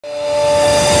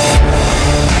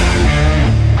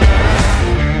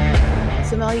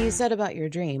Mel, you said about your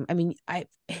dream. I mean,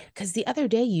 because the other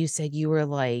day you said you were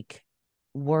like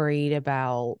worried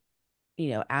about,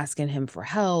 asking him for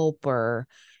help or,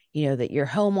 that you're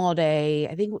home all day.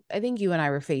 I think you and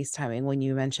I were FaceTiming when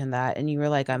you mentioned that, and you were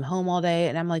like, I'm home all day.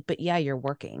 And I'm like, but yeah, you're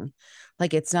working.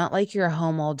 Like, it's not like you're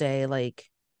home all day. Like,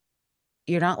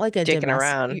 you're not like a Dicking domestic.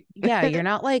 around. Yeah, you're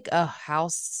not like a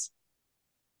house.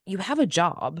 You have a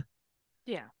job.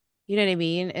 Yeah. You know what I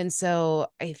mean? And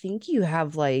so I think you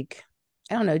have like,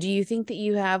 I don't know. Do you think that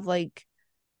you have like,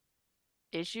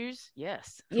 Issues?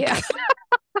 Yes. yeah,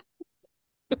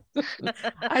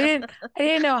 I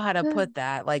didn't know how to put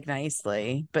that like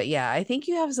nicely, but yeah, I think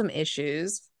you have some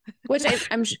issues, which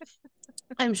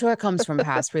I'm sure comes from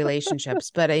past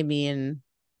relationships, but I mean,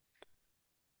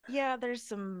 Yeah, there's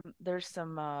some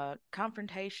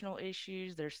confrontational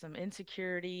issues, there's some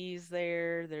insecurities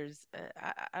there. There's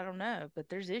I don't know, but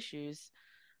there's issues,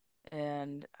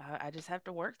 and I just have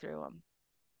to work through them.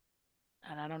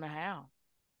 And I don't know how.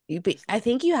 Just I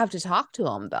think you have to talk to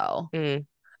him though. Mm,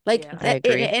 Like yeah. I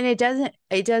agree. and it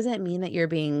doesn't mean that you're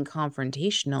being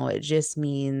confrontational. It just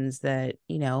means that,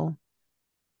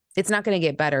 it's not going to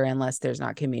get better unless there's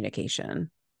not communication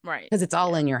Right. because it's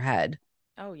all Yeah. in your head.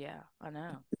 Oh yeah, I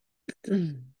know.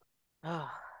 Oh,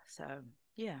 so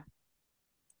yeah.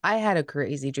 I had a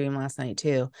crazy dream last night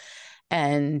too.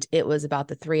 And it was about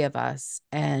the three of us.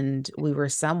 And we were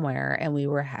somewhere and we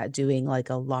were doing like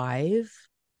a live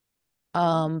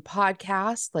Ooh.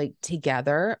 podcast like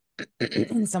together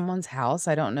in someone's house.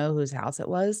 I don't know whose house it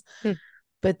was. Hmm.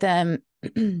 But then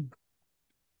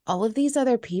all of these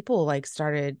other people like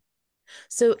started.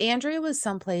 So Andrea was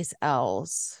someplace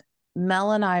else.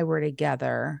 Mel and I were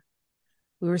together.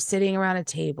 We were sitting around a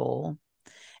table.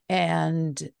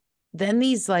 And then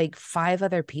these like five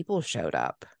other people showed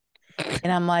up.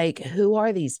 And I'm like, who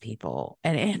are these people?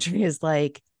 And Andrea's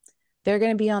like, they're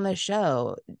going to be on the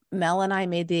show. Mel and I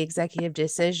made the executive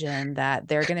decision that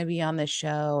they're going to be on the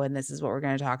show and this is what we're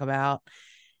going to talk about.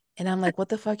 And I'm like, what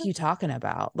the fuck are you talking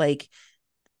about?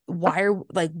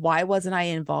 Why wasn't I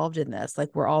involved in this? Like,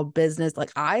 we're all business.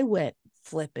 Like, I went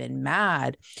flipping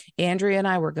mad. Andrea and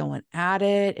I were going at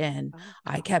it, and Oh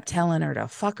I God. kept telling her to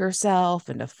fuck herself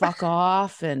and to fuck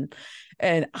off. And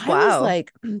I was Wow.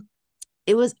 like,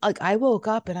 it was like I woke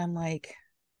up and I'm like,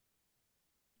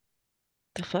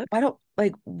 The fuck? why don't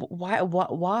like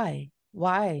why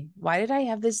did I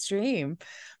have this dream?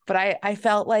 But I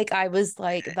felt like I was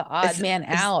like the odd Is man is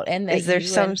out and that is there you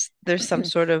some and there's some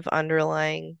sort of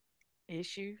underlying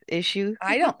Issue. issue?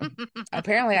 I don't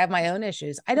apparently I have my own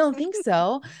issues. I don't think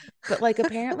so. But like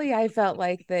apparently I felt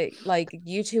like that like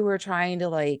you two were trying to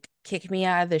like kick me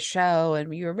out of the show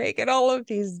and you were making all of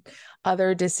these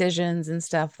other decisions and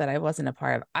stuff that I wasn't a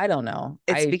part of. I don't know.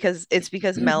 I It's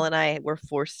because Mel and I were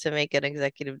forced to make an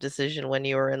executive decision when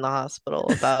you were in the hospital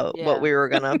about Yeah. what we were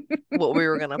gonna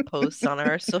post on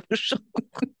our social,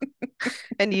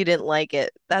 and you didn't like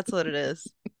it. That's what it is.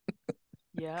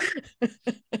 Yep.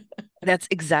 That's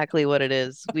exactly what it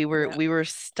is. We were Yep. we were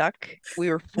stuck. We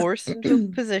were forced into a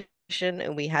position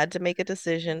and we had to make a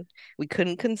decision. We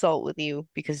couldn't consult with you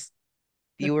because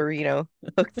you were,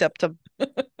 hooked up to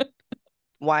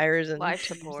wires and Life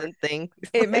tubes support. and things.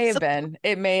 It Life may have support. been.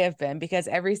 It may have been because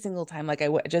every single time, like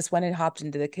just went and hopped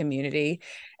into the community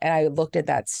and I looked at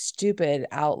that stupid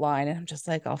outline and I'm just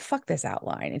like, oh, fuck this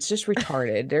outline. It's just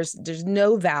retarded. There's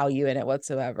no value in it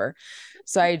whatsoever.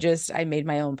 So I made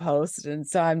my own post. And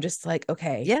so I'm just like,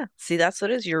 okay, Yeah, see, that's what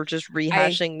it is. You're just I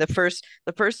rehashing the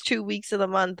first 2 weeks of the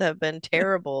month have been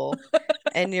terrible,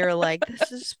 and you're like,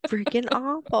 this is freaking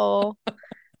awful.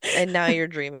 And now you're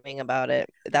dreaming about it.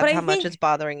 but That's I how much think it's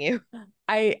bothering you.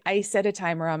 I set a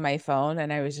timer on my phone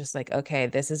and I was just like, okay,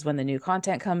 this is when the new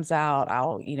content comes out.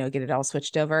 I'll, get it all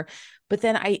switched over. But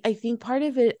then I think part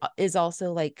of it is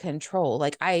also like control.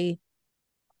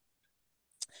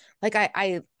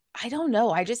 I don't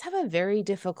know. I just have a very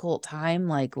difficult time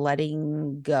like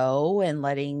letting go and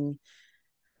letting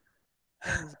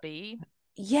Things be. Mm.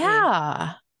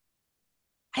 yeah.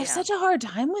 I have Yeah. such a hard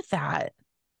time with that.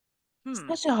 Hmm.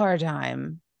 Such a hard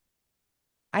time.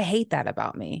 I hate that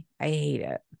about me. I hate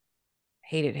it.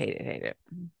 Hate it, hate it, hate it.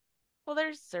 Well,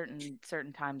 there's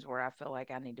certain times where I feel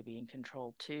like I need to be in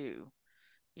control too,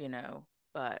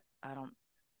 but I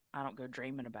don't go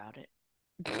dreaming about it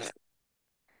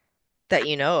That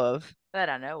you know of. that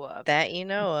I know of. That you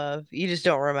know of. You just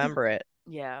don't remember it.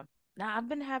 Yeah. Now I've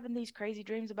been having these crazy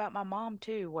dreams about my mom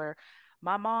too, where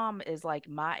my mom is like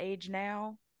my age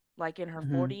now, like in her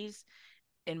Mhm. 40s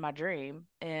in my dream,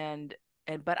 and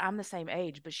but I'm the same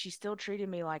age, but she's still treating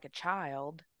me like a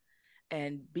child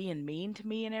and being mean to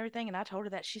me and everything. And I told her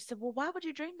that. She said, "Well, why would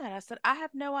you dream that?" I said, "I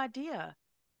have no idea."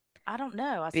 I don't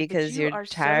know. I said, but Because you you're are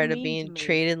so tired of mean to being me.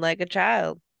 treated like a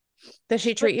child. Does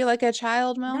she But treat you like a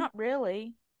child, Mel? not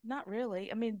really. Not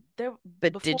really. I mean, there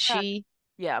But did before I she?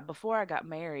 yeah, before I got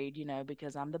married,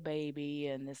 because I'm the baby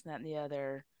and this and that and the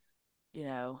other, you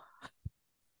know,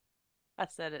 I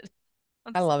said it.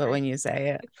 I'm I love it sorry. when you say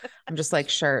it. I'm just like,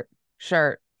 shirt.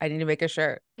 I need to make a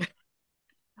shirt.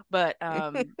 But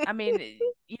I mean,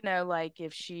 like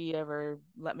if she ever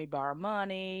let me borrow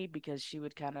money because she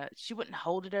wouldn't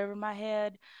hold it over my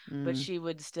head, but Mm, she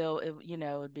would still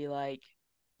it'd be like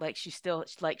she still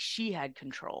like she had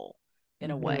control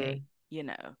in a hmm way,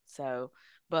 Mm, So,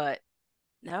 but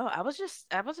no, I was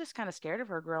just kind of scared of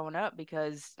her growing up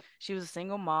because she was a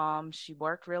single mom. She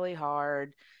worked really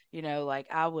hard. Like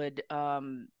I would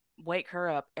wake her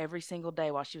up every single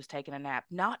day while she was taking a nap,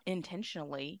 not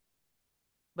intentionally,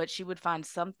 but she would find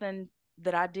something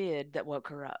that I did that woke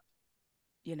her up,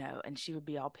 and she would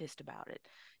be all pissed about it.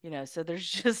 So there's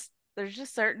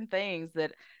just certain things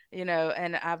that,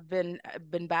 and I've been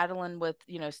battling with,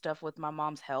 stuff with my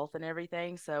mom's health and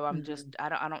everything. So hmm I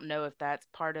don't know if that's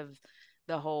part of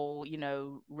the whole,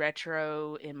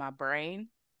 retro in my brain,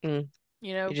 mm.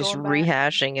 You're just going back.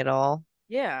 rehashing it all.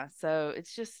 Yeah, so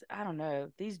it's just I don't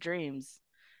know. These dreams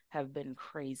have been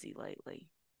crazy lately.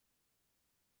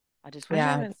 I just I wish Yeah.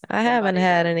 haven't I haven't somebody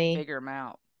had would any figure them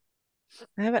out.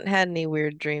 I haven't had any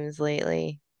weird dreams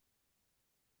lately.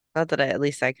 Not that at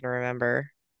least I can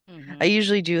remember. I Mhm.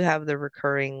 usually do have the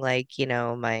recurring like,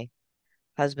 my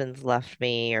husband's left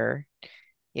me or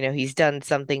he's done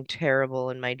something terrible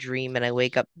in my dream and I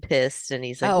wake up pissed and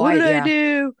he's like, Oh, "What did I yeah.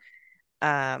 do?"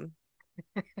 Um,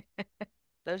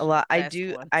 a Those are the lot. I best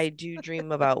do ones. I do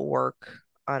dream about work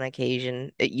on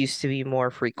occasion. It used to be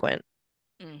more frequent,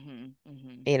 Mhm.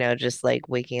 Mhm. just like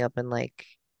waking up and like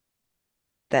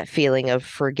that feeling of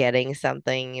forgetting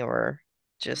something or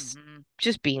just Mhm.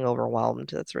 just being overwhelmed.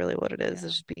 That's really what it is. Yeah.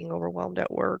 It's just being overwhelmed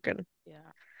at work and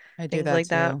Yeah. I do things that like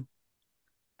that. too.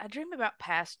 I dream about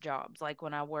past jobs, like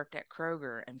when I worked at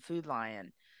Kroger and Food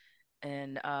Lion,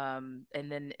 and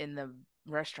then in the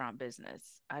restaurant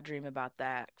business. I dream about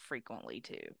that frequently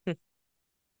too,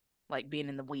 like being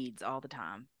in the weeds all the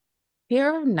time. Here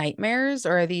are nightmares,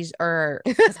 or are these, or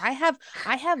because I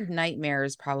have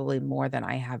nightmares probably more than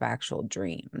I have actual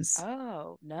dreams.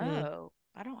 Oh Mm, no,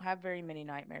 I don't have very many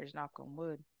nightmares. Knock on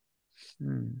wood.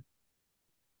 Hmm.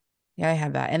 Yeah, I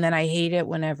have that. And then I hate it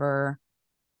whenever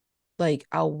like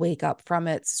I'll wake up from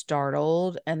it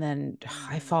startled and then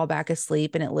I Mhm. fall back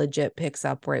asleep and it legit picks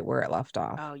up right where it left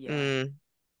off. Oh yeah. mm,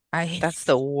 I hate, that's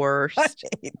the I worst.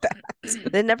 hate that.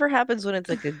 It never happens when it's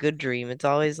like a good dream. It's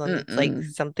always when it's like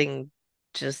Mm-mm. something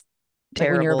just Like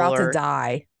when you're terrible about to or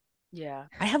die. Yeah.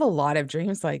 I have a lot of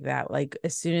dreams like that. Like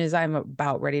as soon as I'm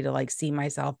about ready to like see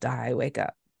myself die, I wake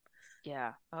up.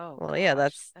 Yeah. Oh well, yeah,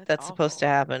 gosh, that's that's supposed to awful.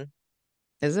 happen.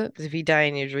 Is it? Because if you die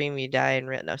in your dream, you die in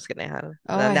real. No, I'm just kidding.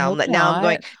 Oh, I Now I'm hope now I'm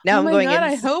going not. now Oh I'm my going God, in.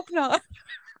 I hope not.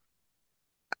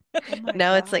 Oh my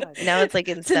Now God. it's like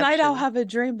Tonight I'll Inception. have a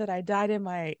dream that I died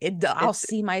I'll It's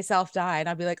see myself die and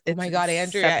I'll be like, "Oh it's my God,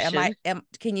 Andrea, Inception.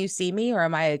 can you see me or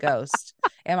am I a ghost?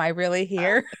 Am I really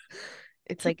here?"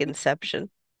 It's like Inception.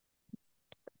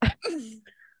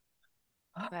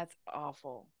 That's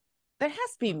awful. There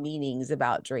has to be meanings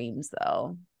about dreams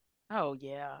though. Oh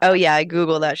yeah, Oh yeah, I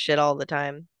Google absolutely. that shit all the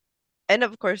time. And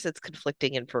of course it's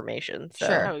conflicting information.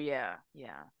 So, Oh Sure. yeah,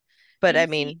 yeah. Do but I you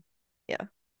see mean, yeah.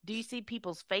 do you see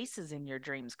people's faces in your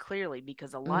dreams clearly?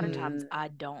 Because a lot of times Mm. I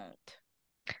don't.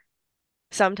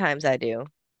 Sometimes I do.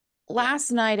 Yeah.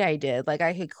 Last night I did. Like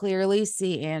I could clearly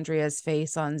see Andrea's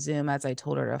face on Zoom as I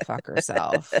told her to fuck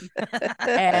herself.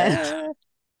 And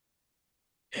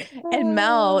and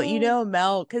Mel,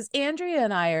 Mel, because Andrea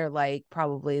and I are like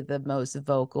probably the most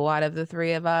vocal out of the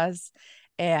three of us.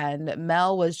 And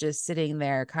Mel was just sitting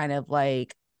there kind of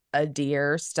like a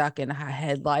deer stuck in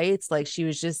headlights. Like she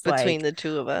was just Between like, the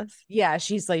two of us. yeah,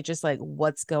 she's like, just like,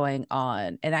 what's going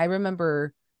on? And I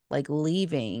remember like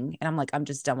leaving and I'm like, I'm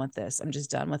just done with this. I'm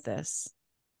just done with this.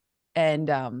 And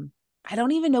I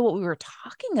don't even know what we were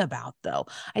talking about though.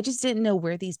 I just didn't know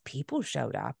where these people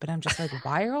showed up. And I'm just like,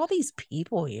 why are all these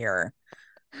people here?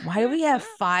 Why do we have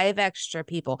five extra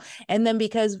people? And then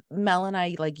because Mel and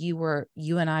I, like you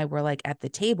and I were like at the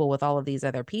table with all of these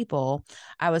other people,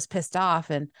 I was pissed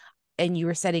off and you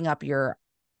were setting up your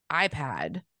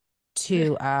iPad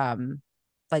to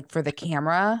like for the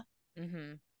camera.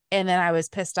 Hmm. And then I was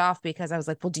pissed off because I was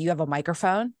like, well, do you have a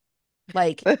microphone?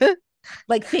 Like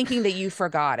like thinking that you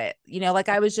forgot it, like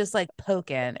I was just like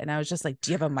poking and I was just like,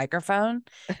 do you have a microphone?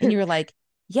 And you were like,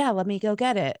 yeah, let me go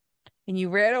get it. And you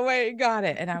ran away and got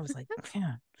it. And I was like,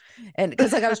 yeah. And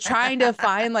because like I was trying to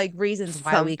find like reasons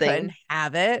why we couldn't Something.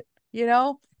 have it. you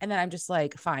know? And then I'm just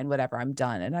like, fine, whatever, I'm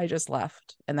done. And I just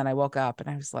left. And then I woke up and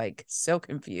I was like, so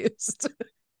confused.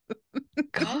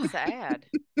 That's God. sad.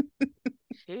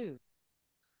 Shoot.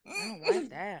 I don't like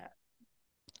that.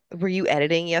 Were you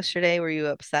editing yesterday? Were you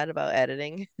upset about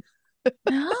editing?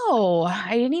 No,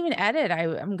 I didn't even edit.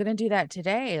 I'm gonna do that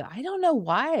today. I don't know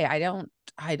why. I don't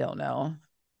know.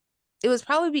 It was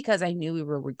probably because I knew we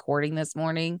were recording this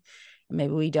morning.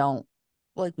 Maybe we don't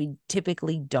like we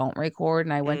typically don't record,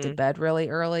 and I went to Mm. bed really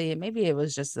early. And maybe it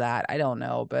was just that. I don't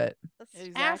know, but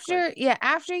Exactly.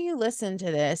 after you listen to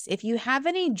this, if you have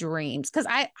any dreams, because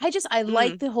I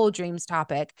like Mm. the whole dreams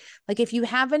topic. Like if you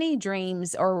have any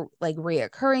dreams or like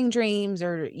reoccurring dreams,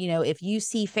 or if you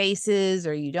see faces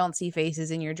or you don't see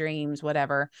faces in your dreams,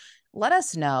 whatever, let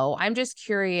us know. I'm just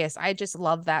curious. I just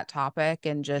love that topic,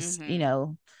 and just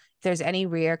Mm-hmm. if there's any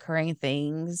reoccurring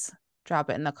things, drop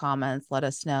it in the comments. Let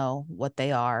us know what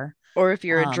they are. Or if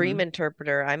you're a dream um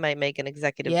interpreter, I might make an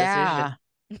executive decision.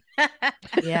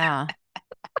 yeah, yeah,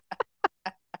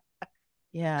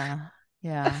 yeah,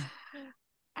 yeah.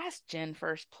 Ask Jen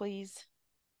first, please.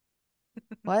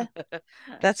 What?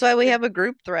 That's She why we said have a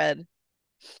group thread.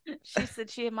 she said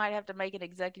she might have to make an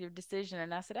executive decision,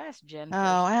 and I said, ask Jen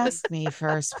Oh, first, please. ask me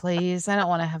first, please. I don't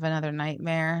want to have another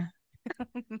nightmare.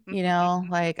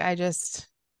 Like I don't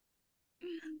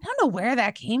know where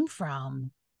that came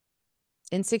from.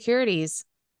 Insecurities.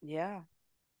 Yeah.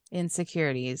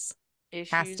 Insecurities.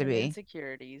 Has Issues to and be.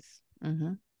 insecurities.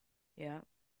 Mm-hmm. Yeah.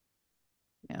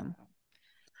 Yeah.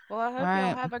 Well, I All hope y'all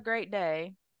right. have a great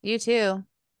day. You too.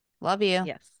 Love you.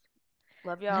 Yes.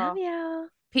 Love Love y'all. ya.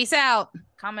 Peace out.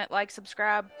 Comment, like,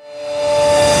 subscribe.